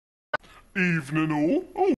Evening all.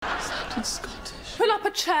 Oh, sounded Scottish. Pull up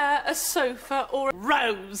a chair, a sofa, or a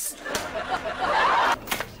rose.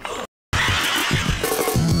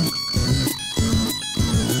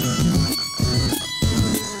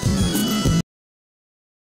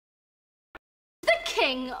 The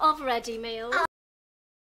king of ready meals.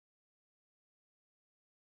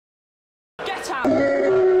 Get out!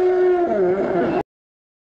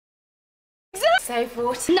 So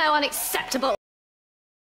 40. No, unacceptable.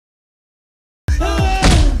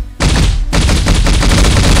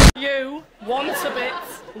 You want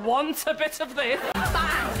a bit of this.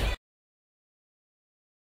 Bang!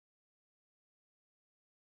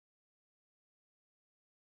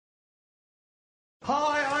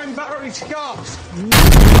 Hi, I'm Barry Scott.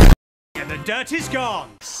 And the dirt is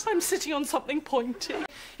gone. I'm sitting on something pointy.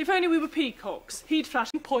 If only we were peacocks, he'd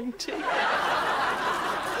flash Pointy.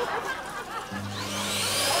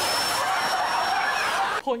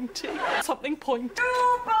 Pointy. Something pointy.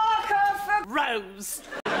 Rose.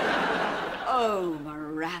 Oh,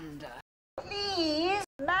 Miranda. Please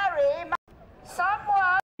marry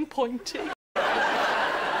someone. Pointy.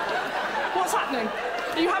 What's happening?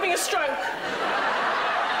 Are you having a stroke?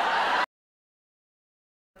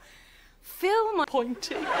 Fill my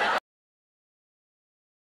Pointy.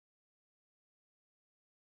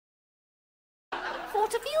 For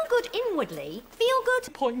to feel good inwardly, feel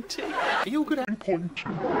good. Pointy. Feel good. Pointy.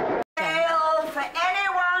 Hail for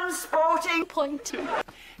anyone sporting. Pointy.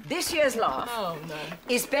 This year's laugh Oh no.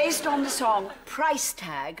 is based on the song Price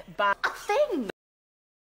Tag by A Thing.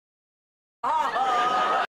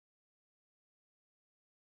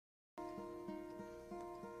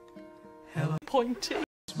 Pointy.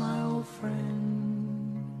 My old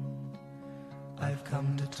friend, I've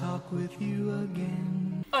come to talk with you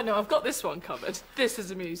again. Oh no, I've got this one covered. This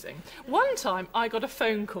is amusing. One time I got a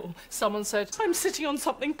phone call. Someone said, I'm sitting on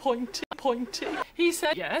something pointy. Pointy. He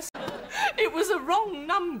said, yes. It was a wrong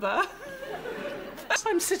number.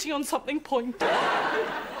 I'm sitting on something pointy. There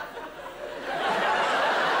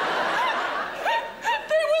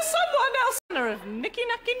was someone else. Of Nicky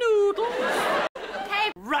Nacky Noodles.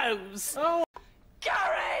 Hey, Rose. Oh,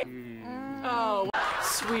 Gary. Oh,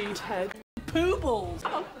 sweet head. Poobles.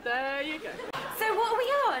 Oh, there you go. so what are we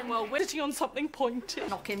on? Well, we're sitting on something pointy.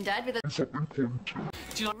 Knock him dead with a Something pointy.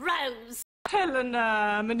 Do you like rose.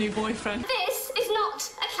 Helena, my new boyfriend? This is not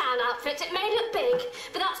a clown outfit. It may look big,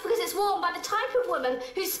 but that's because it's worn by the type of woman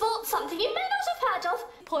who sports something you may not have heard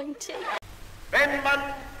of. Pointy. Wenn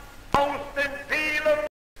man außen fielen,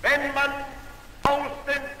 wenn man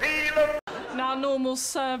außen fielen. Now normal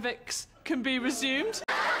cervix can be resumed.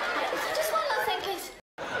 Just one last thing, please.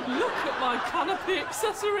 Look at my canopy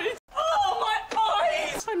accessories. Oh, my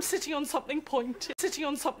eyes! I'm sitting on something pointy. Sitting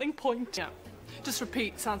on something pointy. Yeah. Just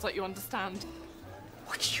repeat, sounds like you understand.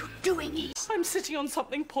 What are you doing here? I'm sitting on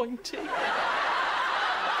something pointy.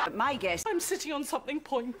 My guess. I'm sitting on something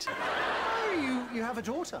pointy. Oh, you have a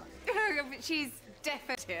daughter. But she's deaf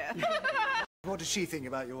here. What does she think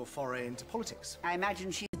about your foray into politics? I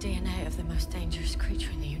imagine she's The DNA of the most dangerous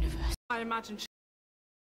creature in the universe. I imagine she...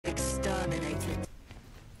 exterminated.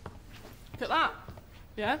 Look at that.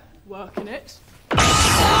 Yeah, working it.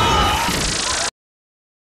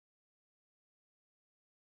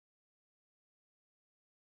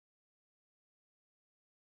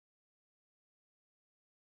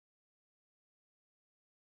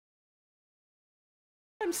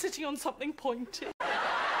 I'm sitting on something pointy.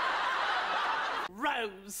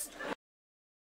 Rose.